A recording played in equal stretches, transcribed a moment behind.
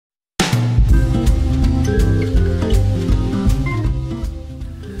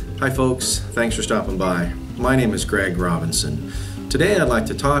Hi folks, thanks for stopping by. My name is Greg Robinson. Today I'd like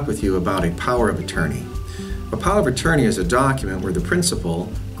to talk with you about a power of attorney. A power of attorney is a document where the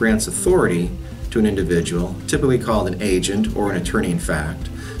principal grants authority to an individual, typically called an agent or an attorney in fact,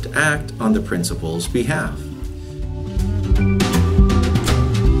 to act on the principal's behalf.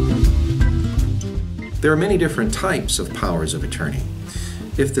 There are many different types of powers of attorney.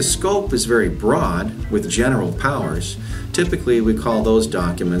 If the scope is very broad with general powers, typically we call those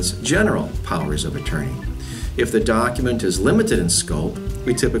documents general powers of attorney. If the document is limited in scope,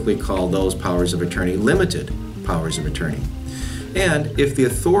 we typically call those powers of attorney limited powers of attorney. And if the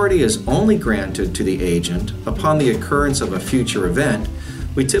authority is only granted to the agent upon the occurrence of a future event,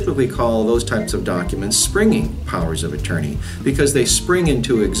 we typically call those types of documents springing powers of attorney because they spring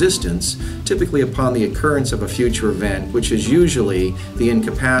into existence typically upon the occurrence of a future event, which is usually the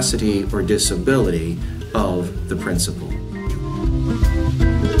incapacity or disability of the principal.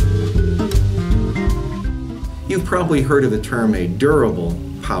 You've probably heard of the term a durable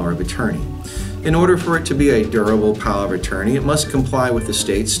power of attorney. In order for it to be a durable power of attorney, it must comply with the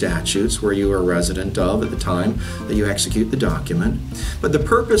state statutes where you are a resident of at the time that you execute the document. But the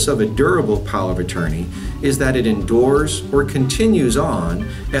purpose of a durable power of attorney is that it endures or continues on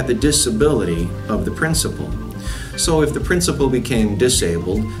at the disability of the principal. So if the principal became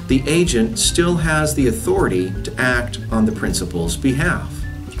disabled, the agent still has the authority to act on the principal's behalf.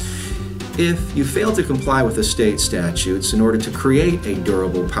 If you fail to comply with the state statutes in order to create a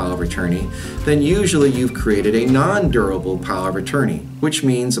durable power of attorney, then usually you've created a non-durable power of attorney, which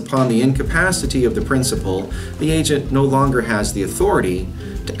means upon the incapacity of the principal, the agent no longer has the authority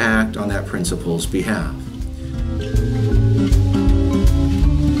to act on that principal's behalf.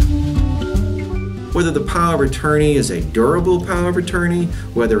 Whether the power of attorney is a durable power of attorney,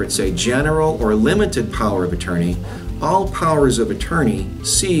 whether it's a general or limited power of attorney, all powers of attorney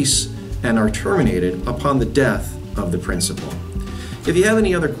cease and are terminated upon the death of the principal. If you have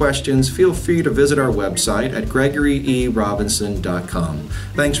any other questions, feel free to visit our website at gregoryerobinson.com.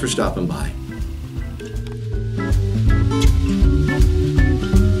 Thanks for stopping by.